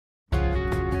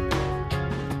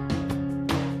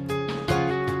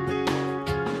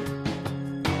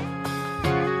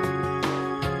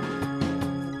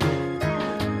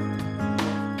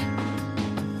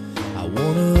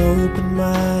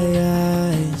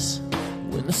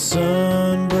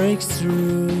breaks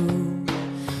through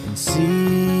and see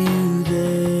you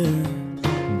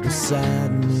there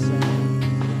beside me.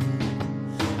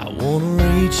 I wanna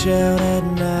reach out at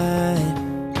night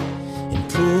and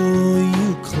pull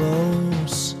you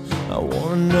close. I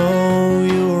wanna know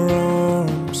your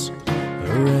arms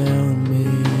around me.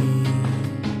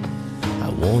 I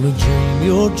wanna dream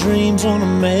your dreams,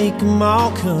 wanna make them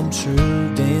all come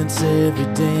true. Dance every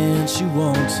dance you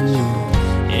want to.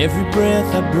 Every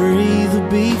breath I breathe will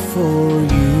be for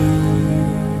you.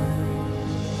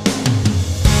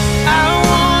 I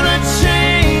wanna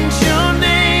change your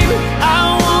name, I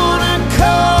wanna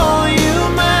call you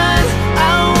mine,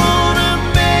 I wanna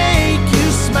make you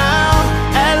smile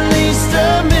at least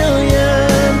a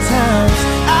million times.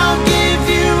 I'll give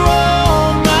you all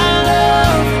my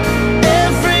love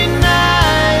every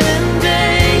night and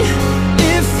day.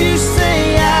 If you say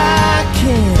I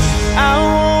can, I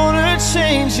wanna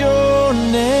change your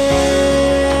name.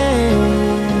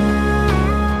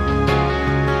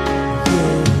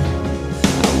 Yeah.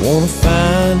 I wanna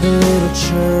find a little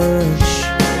church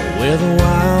where the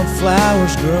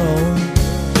wildflowers grow,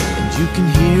 and you can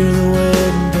hear the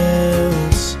wedding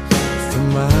bells from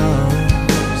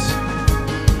miles.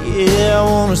 Yeah, I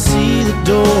wanna see the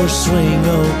doors swing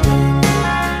open,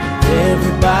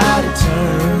 everybody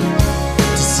turn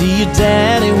to see your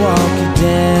daddy walk you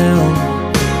down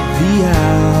the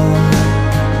aisle.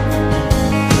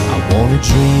 I wanna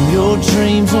dream your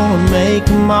dreams, wanna make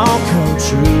them all come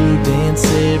true. Dance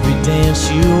every dance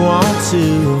you want to.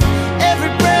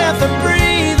 Every breath I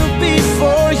breathe will be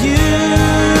for you.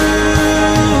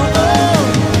 Oh,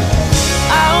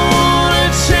 I wanna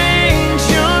change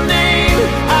your name,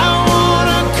 I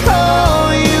wanna call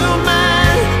you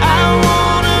mine, I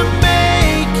wanna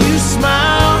make you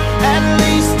smile at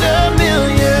least a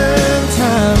million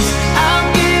times. I'll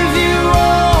give you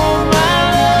all my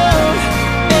love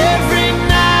every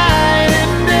night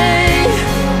and day.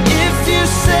 If you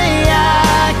say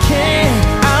I can,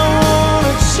 I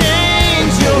wanna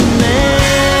change your name.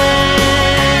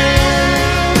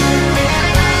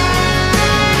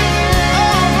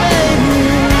 Oh, baby.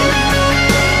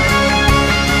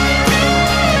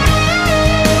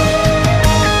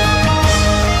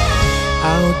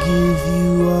 I'll give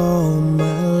you all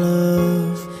my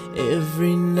love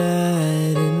every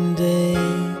night and day.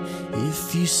 If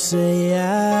you say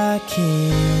I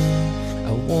can,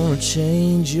 I wanna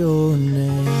change your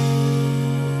name.